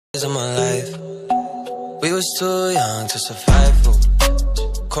Of my life, we was too young to survive.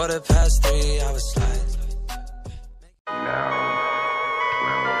 3:15, I was slide. Now,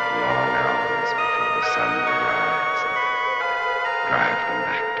 12 long hours before the sun will rise, drive them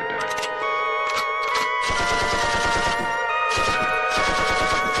back to darkness.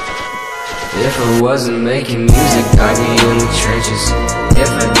 If I wasn't making music, I'd be in the trenches. If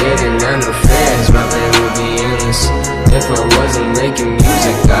I didn't have no fans, my pain would be endless. If I wasn't making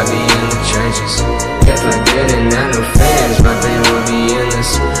music, I'd be in the trenches. If I didn't have no fans, my pain would be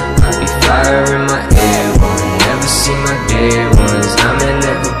endless. I'd be fire in my ear, won't never see my dear ones. I may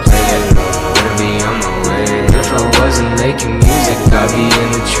never play it, wouldn't be on my way. If I wasn't making music, I'd be in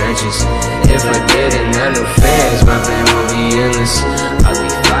the trenches. If I didn't have no fans, my pain would be endless. I'd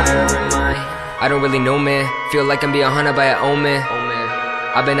be fire in my... I don't really know, man. Feel like I'm being hunted by an omen.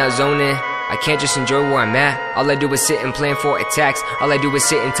 I've been out zoning. I can't just enjoy where I'm at. All I do is sit and plan for attacks. All I do is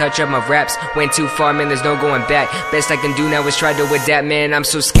sit and touch up my raps. Went too far, man, there's no going back. Best I can do now is try to adapt, man. I'm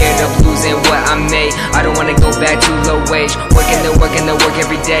so scared of losing what I made. I don't wanna go back to low wage. Working the work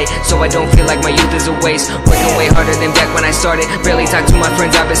every day, so I don't feel like my youth is a waste. Working way harder than back when I started. Barely talk to my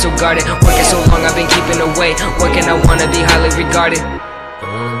friends, I've been so guarded. Working so long, I've been keeping away. Working, I wanna be highly regarded. I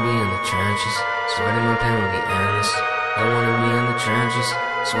wanna be in the trenches, sweating my pain will be endless. I wanna be in the trenches,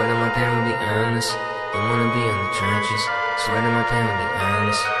 sweating my pain will be endless. Don't wanna be in the trenches, sweating my pain will be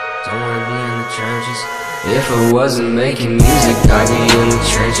endless. Don't wanna be in the trenches. If I wasn't making music, I'd be in the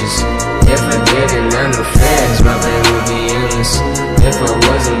trenches. If I didn't have no fans, my pain would be endless. If I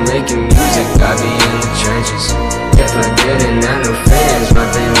wasn't making music, I'd be in the trenches. If I didn't have no fans, my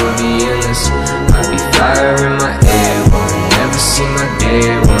pain would be endless. I'd be fire in my ear, won't never see my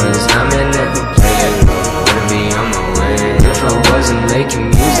dear ones. I may never play it, wouldn't be on my way. If I wasn't making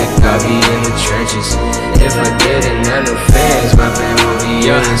music, I'd be in the trenches. If I didn't have no fans, my pain would be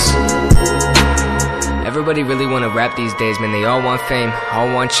endless. Everybody really wanna rap these days, man. They all want fame, all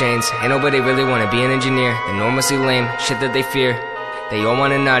want chains. Ain't nobody really wanna be an engineer. They're enormously lame, shit that they fear. They all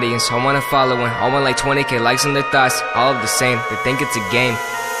want an audience, all want a following, all want like 20k likes on their thoughts. All of the same, they think it's a game.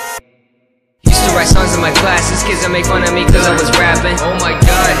 Used to write songs in my classes, kids that make fun of me cause I was rapping. Oh my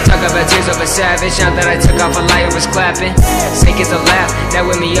god, talk about tears of a savage. Now that I took off a liar was clapping. Say kids a laugh, now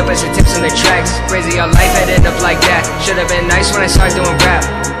with me up as the tips on the tracks. Crazy how life had ended up like that. Should've been nice when I started doing rap.